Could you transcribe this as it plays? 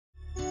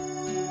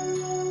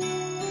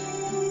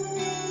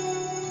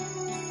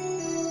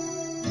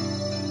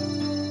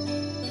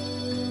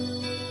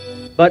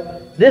But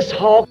this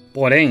hawk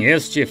Porém,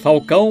 este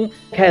falcão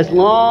has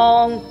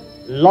long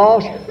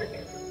lost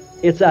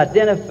its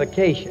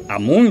identification há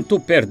muito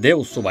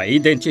perdeu sua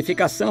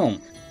identificação,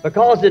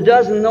 because it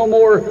doesn't no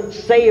more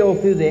sail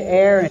through the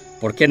air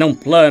porque não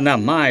plana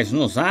mais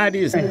nos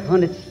ares and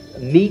hunt its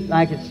meat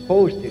like it's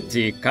supposed to.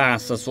 e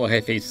caça sua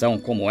refeição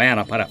como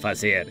era para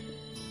fazer.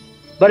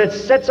 But it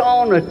sits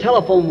on the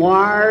telephone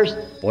wires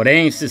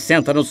Porém, se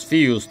senta nos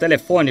fios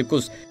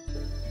telefônicos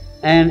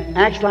and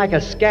acts like a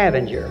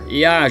scavenger.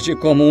 e age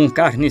como um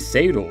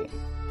carniceiro.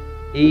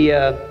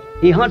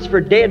 He hunts for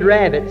dead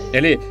rabbits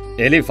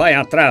Ele vai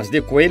atrás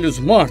de coelhos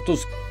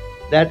mortos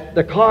that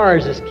the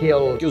cars has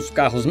killed. que os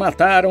carros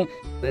mataram,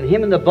 And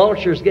him and the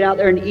vultures get out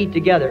there and eat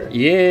together.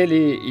 e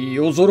ele e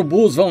os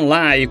urubus vão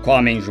lá e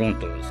comem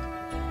juntos.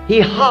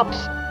 He hops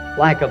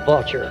like a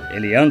vulture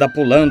Ele anda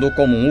pulando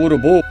como um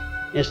urubu,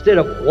 instead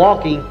of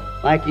walking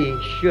like he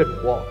should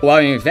walk.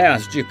 ao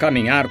invés de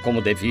caminhar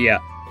como devia.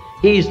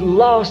 He's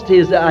lost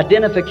his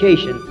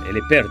identification.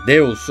 Ele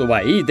perdeu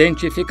sua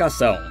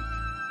identificação.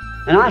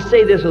 And I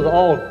say this with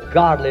all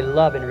godly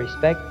love and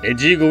respect. E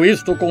digo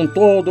isto com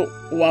todo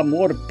o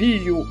amor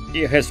pio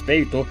e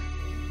respeito.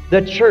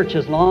 The church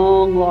has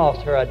long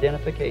lost her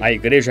identification A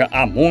igreja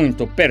há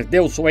muito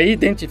perdeu sua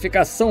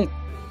identificação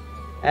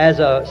as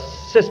a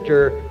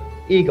sister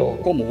eagle.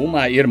 como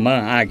uma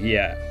irmã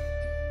águia.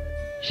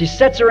 She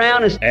sits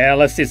around and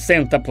Ela se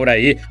senta por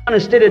aí,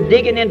 instead of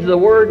digging into the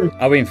word and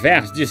ao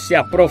invés de se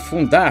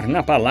aprofundar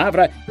na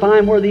palavra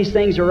find where these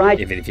things are e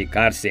right,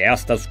 verificar se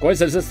estas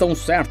coisas estão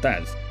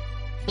certas.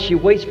 she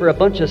waits for a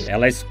bunch of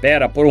Ela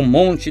espera por um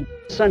monte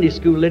Sunday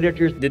school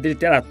literature de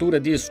literatura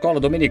de escola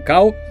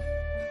dominical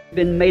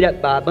been made up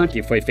by a bunch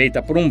que foi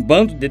feita por um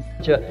bando de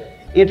of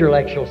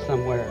intellectuals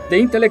somewhere.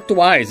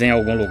 intelectuais em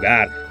algum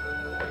lugar.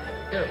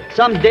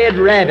 Some dead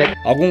rabbit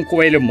Algum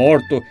coelho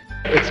morto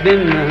that's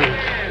been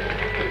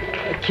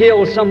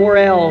killed somewhere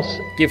else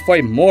que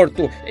foi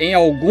morto em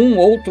algum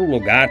outro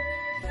lugar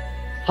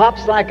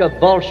hops like a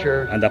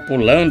vulture. anda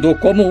pulando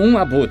como um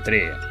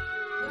abutre.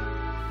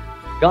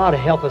 God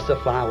help us to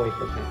fly away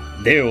from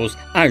him. Deus,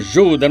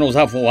 ajuda-nos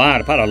a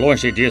voar para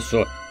longe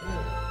disso.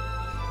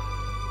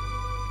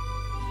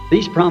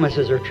 These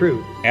promises are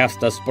true.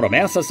 Estas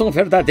promessas são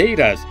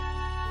verdadeiras.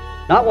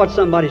 Not what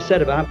somebody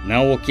said about him,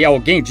 Não o que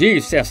alguém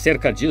disse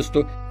acerca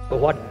disto, but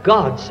what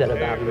God said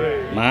about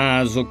him.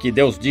 mas o que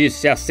Deus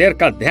disse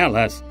acerca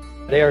delas.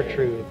 They are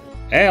true.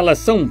 Elas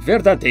são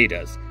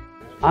verdadeiras.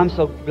 I'm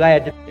so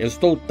glad to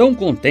Estou tão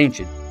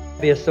contente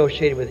be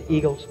associated with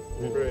eagles.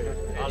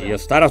 de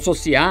estar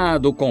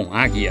associado com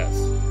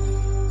águias.